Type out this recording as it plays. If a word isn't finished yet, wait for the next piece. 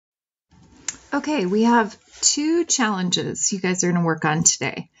Okay, we have two challenges you guys are going to work on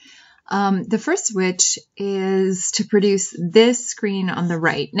today. The first of which is to produce this screen on the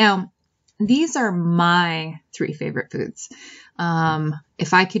right. Now, these are my three favorite foods.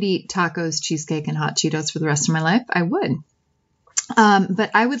 If I could eat tacos, cheesecake, and hot Cheetos for the rest of my life, I would.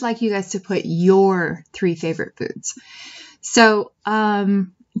 But I would like you guys to put your three favorite foods. So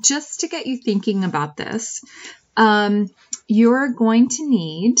just to get you thinking about this, you're going to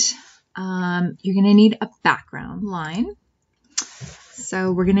need a background line.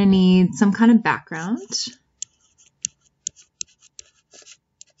 So we're going to need some kind of background.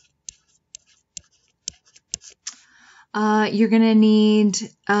 You're going to need,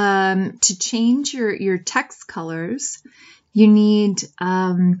 to change your text colors, you need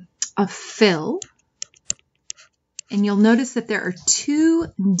a fill. And you'll notice that there are two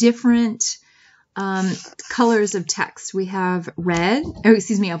different colors of text. We have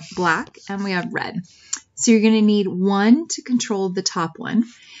black, and we have red. So you're going to need one to control the top one.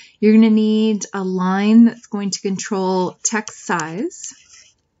 You're going to need a line that's going to control text size.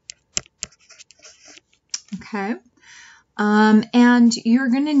 Okay. And you're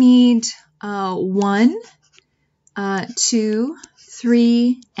going to need 1, 2,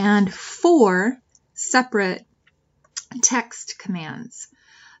 3, and 4 separate text commands.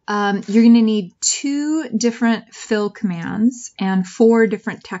 You're going to need 2 different fill commands and 4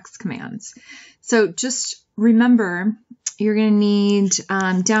 different text commands. So just remember, you're going to need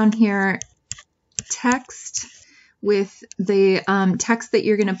down here text with the text that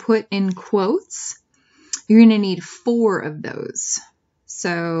you're going to put in quotes. You're going to need 4 of those.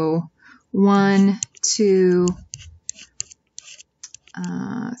 So 1, 2,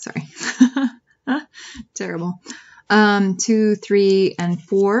 terrible. 2, 3, and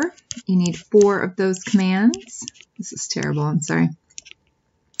 4. You need 4 of those commands. This is terrible. I'm sorry.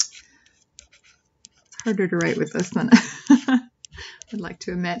 It's harder to write with this than I'd like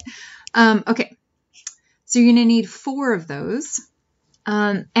to admit. Okay. So you're going to need 4 of those.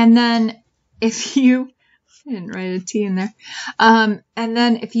 And then if you, I didn't write a T in there. And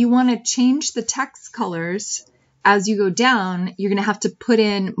then if you want to change the text colors as you go down, you're going to have to put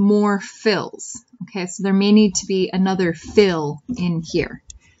in more fills. Okay, so there may need to be another fill in here.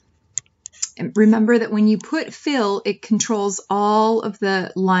 And remember that when you put fill, it controls all of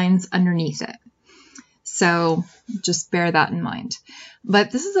the lines underneath it. So just bear that in mind. But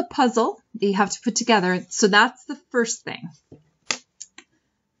this is a puzzle that you have to put together. So that's the first thing.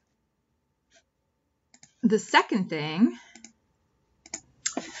 The second thing,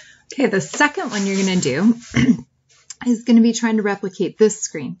 the second one you're going to do is going to be trying to replicate this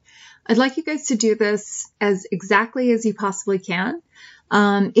screen. I'd like you guys to do this as exactly as you possibly can.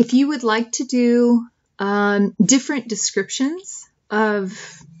 If you would like to do different descriptions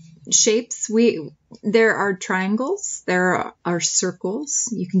of shapes, there are triangles, there are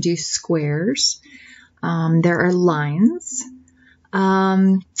circles, you can do squares, there are lines.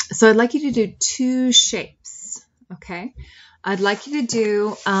 So I'd like you to do 2 shapes, okay? I'd like you to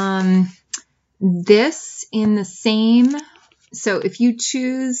do this in the same. So if you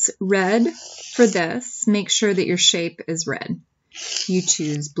choose red for this, make sure that your shape is red. If you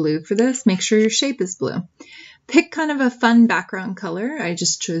choose blue for this, make sure your shape is blue. Pick kind of a fun background color. I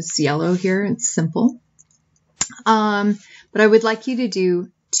just chose yellow here. It's simple. But I would like you to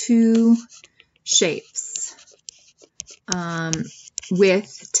do 2 shapes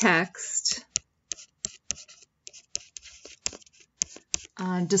with text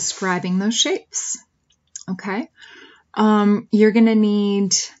describing those shapes. Okay. You're going to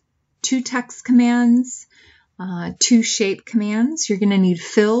need 2 text commands, 2 shape commands. You're going to need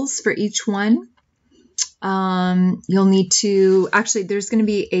fills for each one. You'll need to, actually, there's going to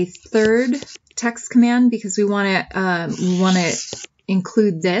be a 3rd text command because we want to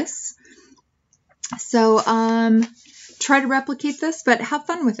include this. So try to replicate this, but have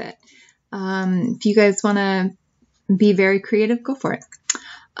fun with it. If you guys want to be very creative, go for it.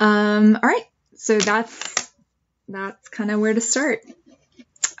 All right, so that's kind of where to start.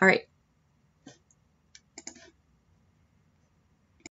 All right.